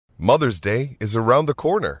Mother's Day is around the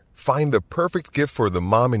corner. Find the perfect gift for the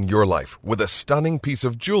mom in your life with a stunning piece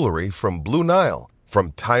of jewelry from Blue Nile.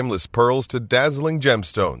 From timeless pearls to dazzling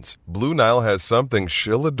gemstones, Blue Nile has something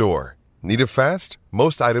she'll adore. Need it fast?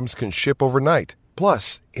 Most items can ship overnight.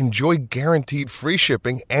 Plus, enjoy guaranteed free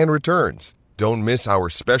shipping and returns. Don't miss our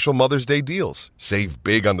special Mother's Day deals. Save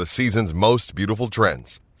big on the season's most beautiful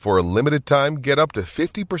trends. For a limited time, get up to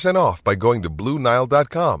 50% off by going to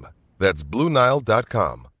BlueNile.com. That's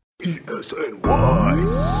BlueNile.com. ESNY.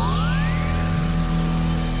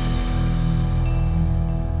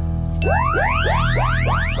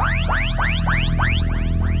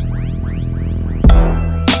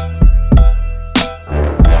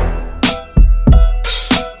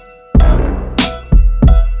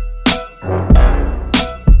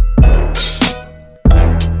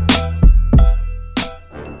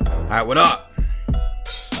 Alright, what up?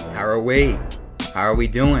 How are we? How are we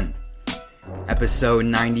doing? Episode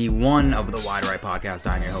 91 of the Wide Right Podcast.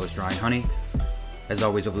 I'm your host, Ryan Honey. As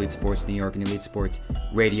always, of Elite Sports New York and Elite Sports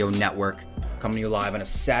Radio Network. Coming to you live on a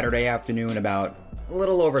Saturday afternoon, about a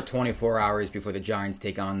little over 24 hours before the Giants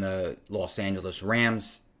take on the Los Angeles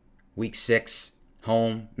Rams. Week 6,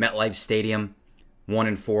 home, MetLife Stadium.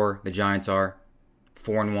 1-4, the Giants are.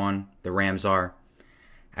 4-1, the Rams are.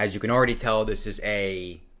 As you can already tell, this is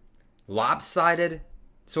a lopsided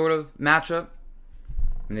sort of matchup.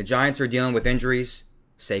 And the Giants are dealing with injuries.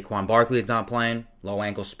 Saquon Barkley is not playing, low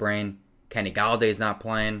ankle sprain. Kenny Golladay is not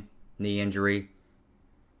playing, knee injury.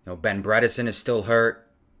 Ben Bredeson is still hurt.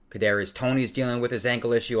 Kadarius Toney is dealing with his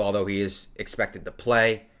ankle issue, although he is expected to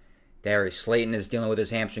play. Darius Slayton is dealing with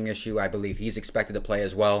his hamstring issue. I believe he's expected to play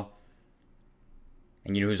as well.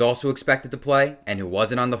 And you know who's also expected to play and who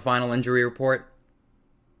wasn't on the final injury report?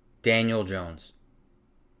 Daniel Jones.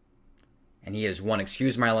 And he is one,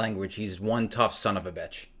 excuse my language, he's one tough son of a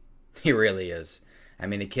bitch. He really is. I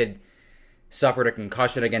mean, the kid suffered a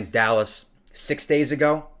concussion against Dallas 6 days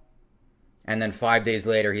ago. And then 5 days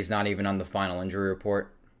later, he's not even on the final injury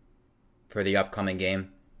report for the upcoming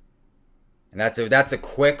game. And that's a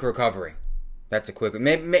quick recovery. That's a quick...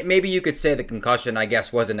 Maybe you could say the concussion, I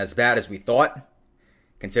guess, wasn't as bad as we thought,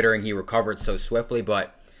 considering he recovered so swiftly.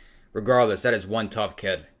 But regardless, that is one tough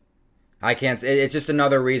kid. It's just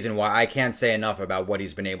another reason why I can't say enough about what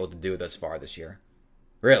he's been able to do thus far this year.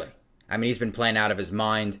 Really. I mean, he's been playing out of his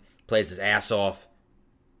mind, plays his ass off,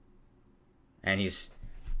 and he's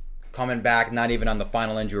coming back not even on the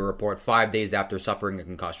final injury report 5 days after suffering a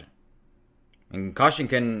concussion. And concussion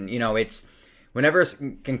can, whenever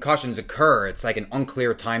concussions occur, it's like an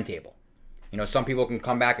unclear timetable. Some people can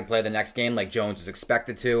come back and play the next game like Jones is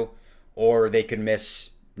expected to, or they could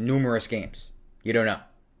miss numerous games. You don't know.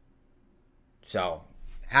 So,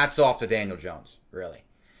 hats off to Daniel Jones, really.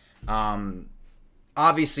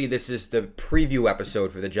 Obviously, this is the preview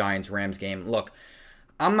episode for the Giants-Rams game. Look,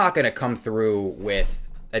 I'm not going to come through with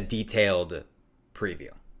a detailed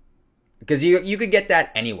preview, because you could get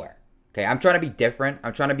that anywhere. Okay, I'm trying to be different.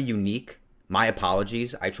 I'm trying to be unique. My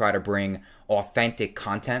apologies. I try to bring authentic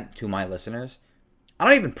content to my listeners. I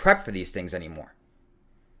don't even prep for these things anymore.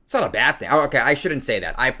 It's not a bad thing. Okay, I shouldn't say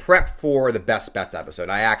that. I prep for the Best Bets episode.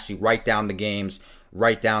 I actually write down the games,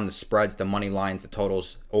 write down the spreads, the money lines, the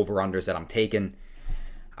totals, over-unders that I'm taking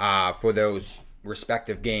for those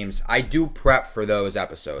respective games. I do prep for those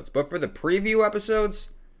episodes. But for the preview episodes,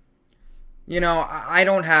 I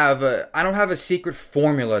don't have a secret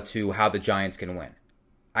formula to how the Giants can win.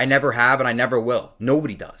 I never have and I never will.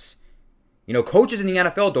 Nobody does. Coaches in the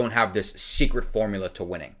NFL don't have this secret formula to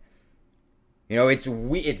winning.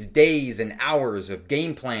 It's days and hours of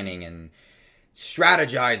game planning and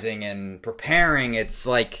strategizing and preparing. It's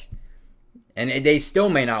like, and they still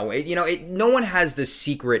may not win. No one has the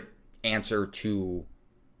secret answer to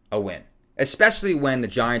a win, especially when the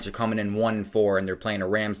Giants are coming in 1-4 and they're playing a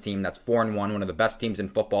Rams team that's 4-1, one of the best teams in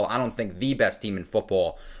football. I don't think the best team in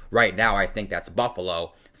football right now. I think that's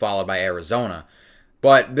Buffalo, followed by Arizona,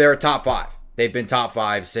 but they're top 5. They've been top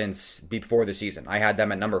 5 since before the season. I had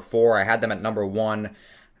them at number 4. I had them at number 1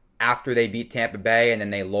 after they beat Tampa Bay, and then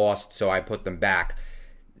they lost, so I put them back.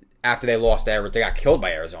 After they lost to Arizona, they got killed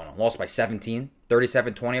by Arizona. Lost by 17,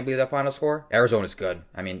 37-20, I believe that final score. Arizona's good.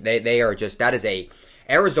 I mean, they are just,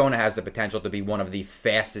 Arizona has the potential to be one of the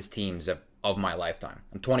fastest teams of my lifetime.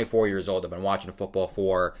 I'm 24 years old. I've been watching football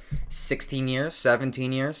for 16 years,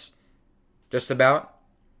 17 years, just about.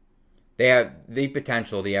 They have the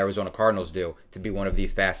potential, the Arizona Cardinals do, to be one of the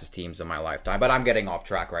fastest teams of my lifetime. But I'm getting off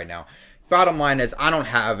track right now. Bottom line is, I don't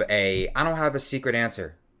have a secret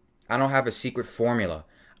answer. I don't have a secret formula.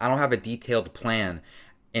 I don't have a detailed plan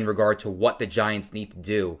in regard to what the Giants need to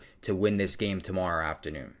do to win this game tomorrow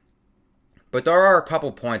afternoon. But there are a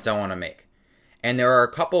couple points I want to make. And there are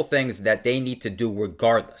a couple things that they need to do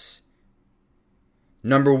regardless.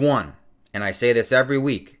 Number one, and I say this every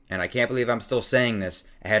week, and I can't believe I'm still saying this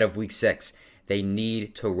ahead of week 6, they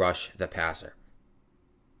need to rush the passer.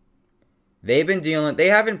 They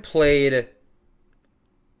haven't played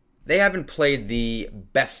the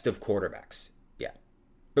best of quarterbacks yet.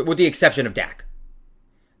 But with the exception of Dak.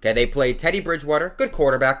 Okay, they played Teddy Bridgewater, good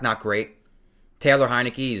quarterback, not great. Taylor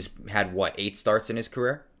Heinicke, he's had 8 starts in his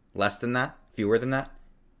career? Less than that? Fewer than that?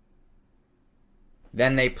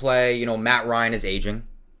 Then they play, Matt Ryan is aging.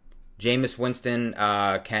 Jameis Winston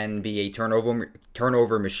can be a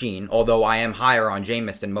turnover machine, although I am higher on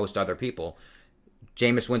Jameis than most other people.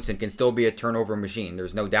 Jameis Winston can still be a turnover machine.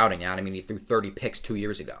 There's no doubting that. I mean, he threw 30 picks 2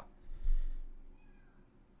 years ago.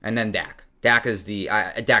 And then Dak. Dak is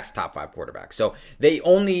Dak's top 5 quarterback. So they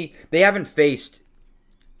haven't faced,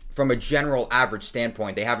 from a general average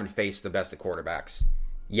standpoint, they haven't faced the best of quarterbacks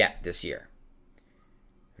yet this year.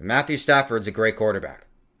 Matthew Stafford's a great quarterback.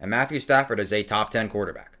 And Matthew Stafford is a top 10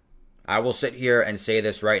 quarterback. I will sit here and say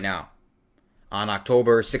this right now. On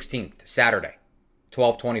October 16th, Saturday,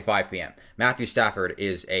 12:25 p.m., Matthew Stafford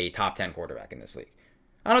is a top 10 quarterback in this league.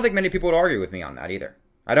 I don't think many people would argue with me on that either.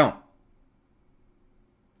 I don't.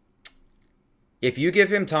 If you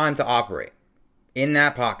give him time to operate in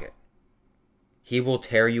that pocket, he will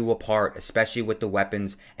tear you apart, especially with the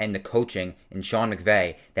weapons and the coaching in Sean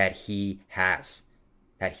McVay that he has,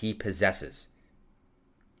 that he possesses.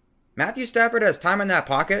 Matthew Stafford has time in that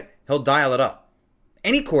pocket, he'll dial it up.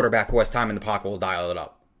 Any quarterback who has time in the pocket will dial it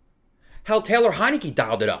up. Hell, Taylor Heinicke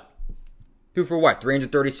dialed it up. Threw for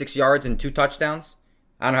 336 yards and 2 touchdowns?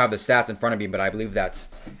 I don't have the stats in front of me, but I believe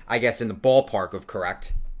that's, in the ballpark of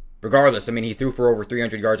correct. Regardless, he threw for over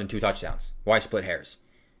 300 yards and 2 touchdowns. Why split hairs?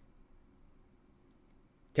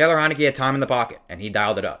 Taylor Heinicke had time in the pocket, and he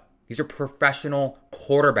dialed it up. These are professional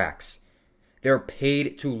quarterbacks. They're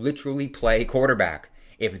paid to literally play quarterback.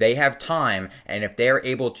 If they have time, and if they're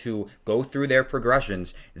able to go through their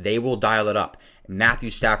progressions, they will dial it up.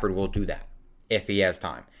 Matthew Stafford will do that, if he has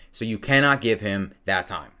time. So you cannot give him that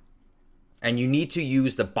time. And you need to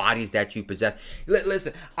use the bodies that you possess.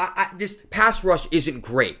 Listen, this pass rush isn't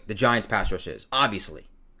great. The Giants' pass rush is, obviously.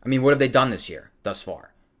 What have they done this year, thus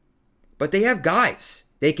far? But they have guys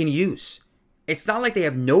they can use. It's not like they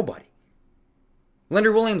have nobody.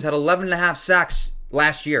 Leonard Williams had 11.5 sacks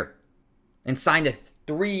last year and signed a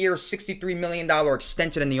 3-year, $63 million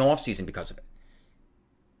extension in the offseason because of it.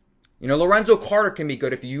 Lorenzo Carter can be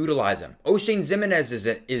good if you utilize him. Oshane Ximines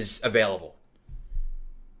is available.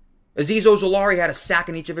 Azeez Ojulari had a sack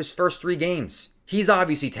in each of his first 3 games. He's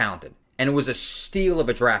obviously talented. And it was a steal of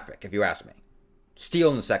a draft pick, if you ask me. Steal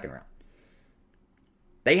in the second round.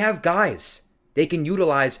 They have guys they can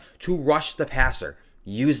utilize to rush the passer.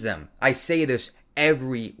 Use them. I say this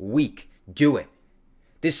every week. Do it.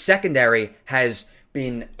 This secondary has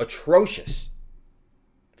been atrocious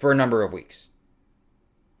for a number of weeks.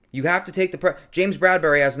 You have to take James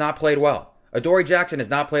Bradbury has not played well. Adoree Jackson has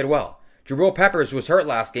not played well. Jabril Peppers was hurt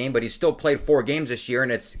last game, but he's still played 4 games this year,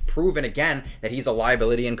 and it's proven again that he's a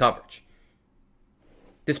liability in coverage.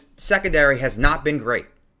 This secondary has not been great.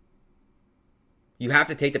 You have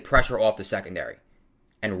to take the pressure off the secondary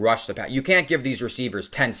and rush the pass. You can't give these receivers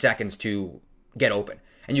 10 seconds to get open.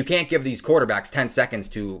 And you can't give these quarterbacks 10 seconds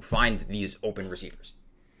to find these open receivers.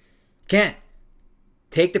 Can't.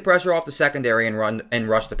 Take the pressure off the secondary and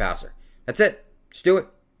rush the passer. That's it. Just do it.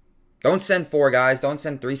 Don't send 4 guys. Don't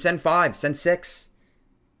send 3. Send 5. Send 6.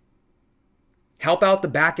 Help out the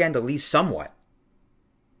back end at least somewhat.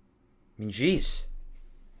 Jeez.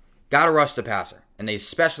 Gotta rush the passer. And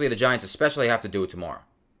the Giants especially have to do it tomorrow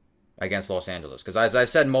against Los Angeles. Because as I've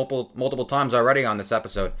said multiple times already on this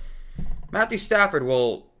episode, Matthew Stafford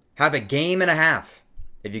will have a game and a half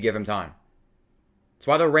if you give him time. That's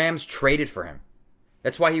why the Rams traded for him.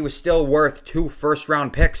 That's why he was still worth 2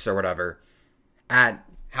 first-round picks or whatever at,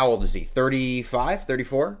 how old is he, 35,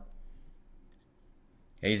 34?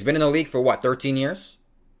 He's been in the league for 13 years?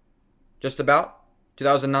 Just about?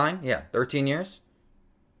 2009? Yeah, 13 years.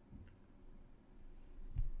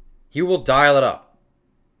 He will dial it up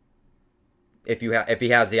if he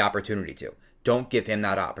has the opportunity to. Don't give him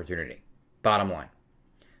that opportunity. Bottom line.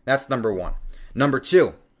 That's number 1. Number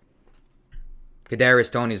 2,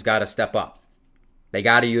 Kadarius Toney's got to step up. They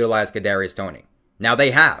got to utilize Kadarius Toney. Now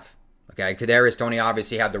they have. Okay, Kadarius Toney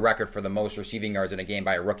obviously had the record for the most receiving yards in a game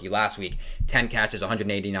by a rookie last week. 10 catches,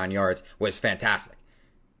 189 yards was fantastic.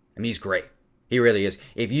 He's great. He really is.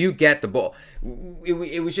 If you get the ball,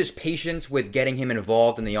 it was just patience with getting him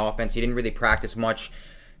involved in the offense. He didn't really practice much.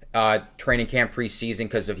 training camp preseason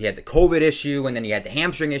because he had the COVID issue and then he had the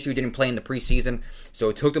hamstring issue, didn't play in the preseason. So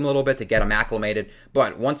it took him a little bit to get him acclimated.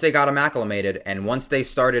 But once they got him acclimated and once they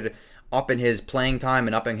started upping his playing time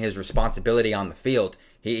and upping his responsibility on the field,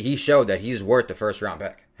 he showed that he's worth the first round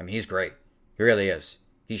pick. I mean, he's great. He really is.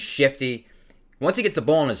 He's shifty. Once he gets the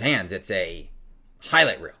ball in his hands, it's a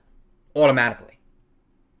highlight reel automatically.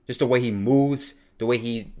 Just the way he moves,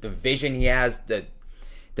 the vision he has, the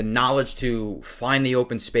knowledge to find the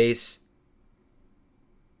open space.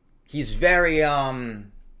 He's very, how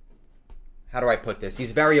do I put this?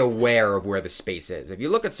 He's very aware of where the space is. If you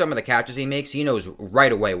look at some of the catches he makes, he knows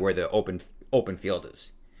right away where the open field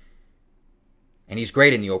is. And he's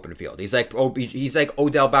great in the open field. He's like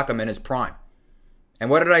Odell Beckham in his prime. And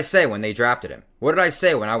what did I say when they drafted him? What did I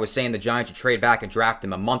say when I was saying the Giants should trade back and draft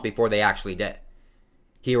him a month before they actually did?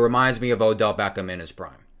 He reminds me of Odell Beckham in his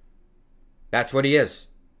prime. That's what he is.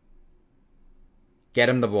 Get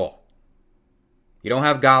him the ball. You don't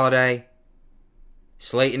have Golladay.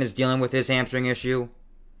 Slayton is dealing with his hamstring issue.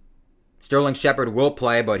 Sterling Shepard will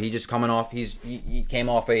play, but he came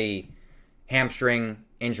off a hamstring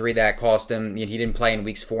injury that cost him. He didn't play in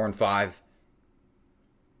weeks 4 and 5.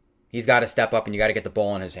 He's got to step up and you got to get the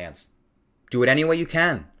ball in his hands. Do it any way you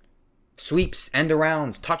can. Sweeps, end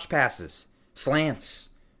arounds, touch passes, slants.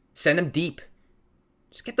 Send him deep.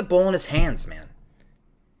 Just get the ball in his hands, man.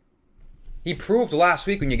 He proved last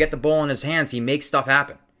week when you get the ball in his hands, he makes stuff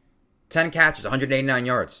happen. 10 catches, 189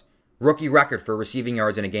 yards. Rookie record for receiving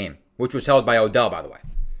yards in a game, which was held by Odell, by the way,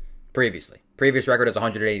 previously. Previous record is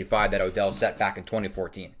 185 that Odell set back in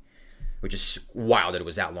 2014, which is wild that it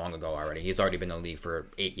was that long ago already. He's already been in the league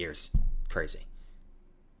for 8 years. Crazy.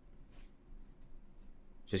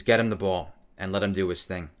 Just get him the ball and let him do his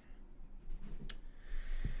thing.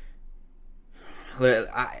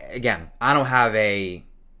 I don't have a...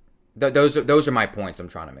 Those are my points I'm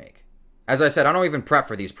trying to make. As I said, I don't even prep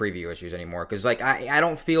for these preview issues anymore because I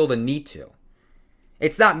don't feel the need to.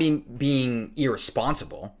 It's not me being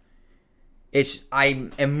irresponsible. I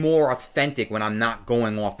am more authentic when I'm not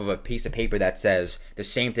going off of a piece of paper that says the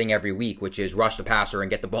same thing every week, which is rush the passer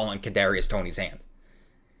and get the ball in Kadarius Toney's hand.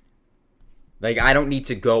 I don't need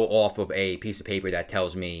to go off of a piece of paper that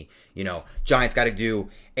tells me, Giants got to do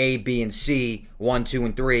A, B, and C, 1, 2,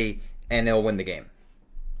 and 3, and they'll win the game.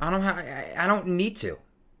 I don't need to.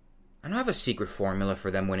 I don't have a secret formula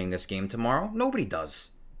for them winning this game tomorrow. Nobody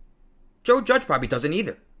does. Joe Judge probably doesn't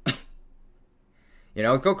either.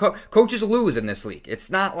 Coaches lose in this league.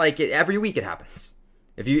 It's not like every week it happens.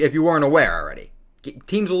 If you weren't aware already,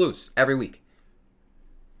 teams lose every week.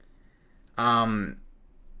 I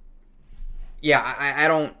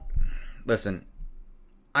don't listen.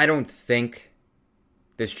 I don't think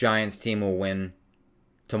this Giants team will win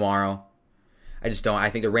tomorrow. I just don't. I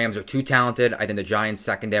think the Rams are too talented. I think the Giants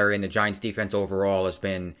secondary and the Giants defense overall has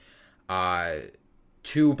been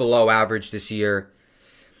too below average this year.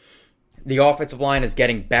 The offensive line is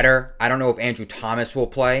getting better. I don't know if Andrew Thomas will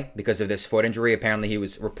play because of this foot injury. Apparently he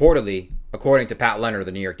was reportedly, according to Pat Leonard of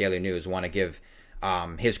the New York Daily News, want to give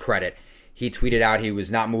his credit. He tweeted out he was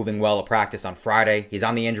not moving well at practice on Friday. He's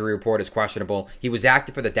on the injury report as questionable. He was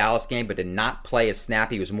active for the Dallas game but did not play a snap.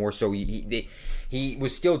 He was more so... He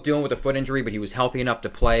was still dealing with a foot injury, but he was healthy enough to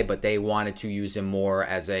play, but they wanted to use him more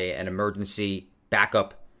as an emergency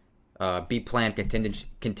backup, B-plan,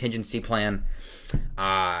 contingency plan.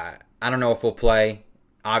 I don't know if he'll play.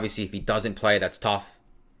 Obviously, if he doesn't play, that's tough.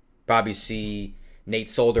 Probably see Nate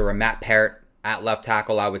Solder or Matt Parrott at left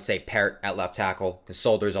tackle. I would say Parrott at left tackle, because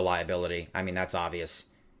Solder's a liability. I mean, that's obvious.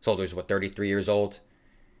 Solder's, 33 years old?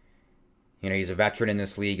 He's a veteran in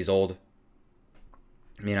this league. He's old.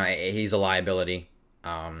 He's a liability.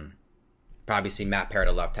 Probably see Matt Parrott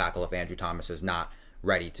at left tackle if Andrew Thomas is not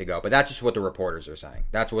ready to go. But that's just what the reporters are saying.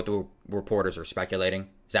 That's what the reporters are speculating,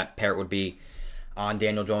 is that Parrott would be on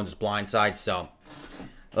Daniel Jones' blind side. So,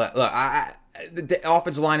 look, the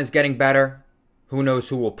offensive line is getting better. Who knows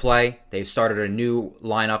who will play? They've started a new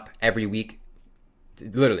lineup every week.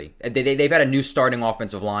 Literally. They've had a new starting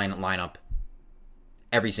offensive lineup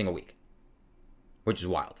every single week, which is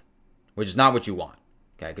wild, which is not what you want.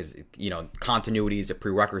 Okay, because, continuity is a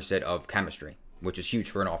prerequisite of chemistry, which is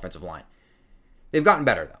huge for an offensive line. They've gotten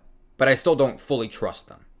better, though, but I still don't fully trust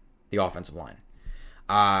them, the offensive line.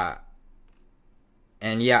 I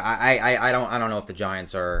don't know if the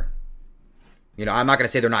Giants are, I'm not going to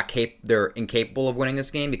say they're incapable of winning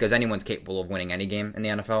this game, because anyone's capable of winning any game in the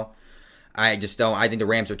NFL. I just don't. I think the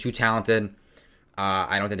Rams are too talented.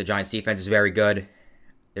 I don't think the Giants defense is very good.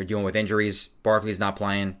 They're dealing with injuries. Barkley's not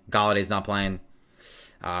playing. Galladay's not playing.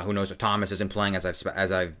 Who knows if Thomas isn't playing, as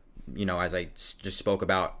I just spoke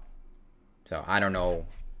about. So I don't know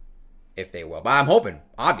if they will. But I'm hoping,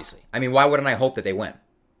 obviously. I mean, why wouldn't I hope that they win?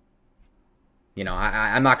 You know,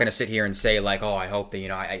 I'm not going to sit here and say, like, oh, I hope that, you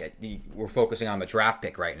know, we're focusing on the draft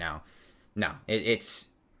pick right now. No, it's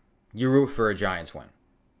you root for a Giants win.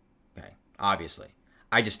 Okay, obviously.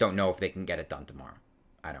 I just don't know if they can get it done tomorrow.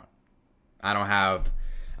 I don't have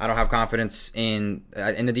confidence in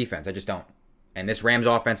the defense. I just don't. And this Rams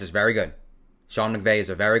offense is very good. Sean McVay is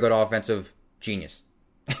a very good offensive genius,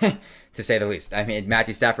 to say the least. I mean,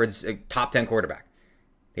 Matthew Stafford's a top 10 quarterback.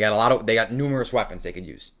 They got numerous weapons they could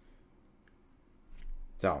use.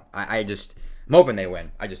 So I'm hoping they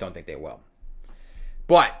win. I just don't think they will.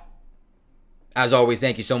 But as always,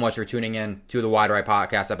 thank you so much for tuning in to the Wide Right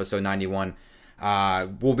Podcast, episode 91.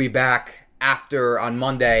 We'll be back on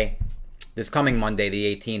Monday, this coming Monday,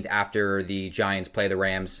 the 18th, after the Giants play the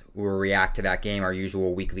Rams. We'll react to that game, our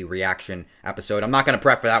usual weekly reaction episode. I'm not going to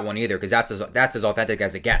prep for that one either, because that's as authentic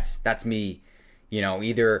as it gets. That's me, you know,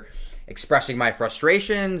 either expressing my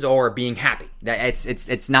frustrations or being happy.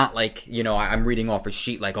 It's not like, you know, I'm reading off a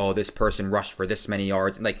sheet like, oh, this person rushed for this many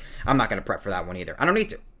yards. Like, I'm not going to prep for that one either. I don't need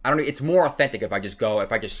to. It's more authentic if I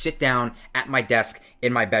just sit down at my desk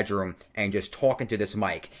in my bedroom and just talk into this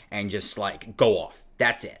mic and just like go off.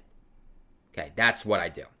 That's it. Okay, that's what I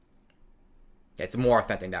do. It's more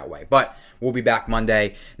authentic that way. But we'll be back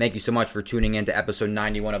Monday. Thank you so much for tuning in to episode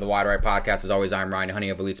 91 of the Wide Right Podcast. As always, I'm Ryan Honey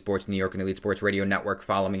of Elite Sports New York and Elite Sports Radio Network.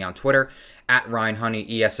 Follow me on Twitter, at Ryan Honey,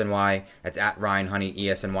 ESNY. That's at Ryan Honey,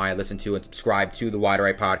 ESNY. Listen to and subscribe to the Wide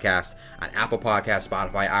Right Podcast on Apple Podcasts,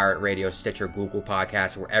 Spotify, iHeartRadio, Stitcher, Google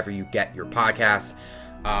Podcasts, wherever you get your podcasts.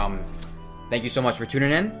 Thank you so much for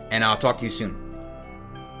tuning in, and I'll talk to you soon.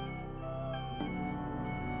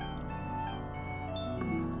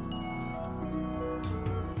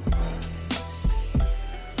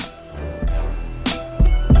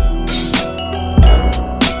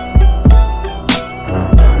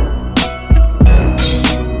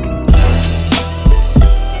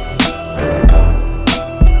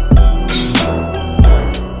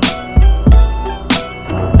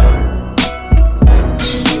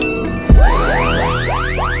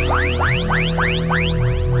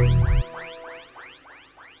 Bye.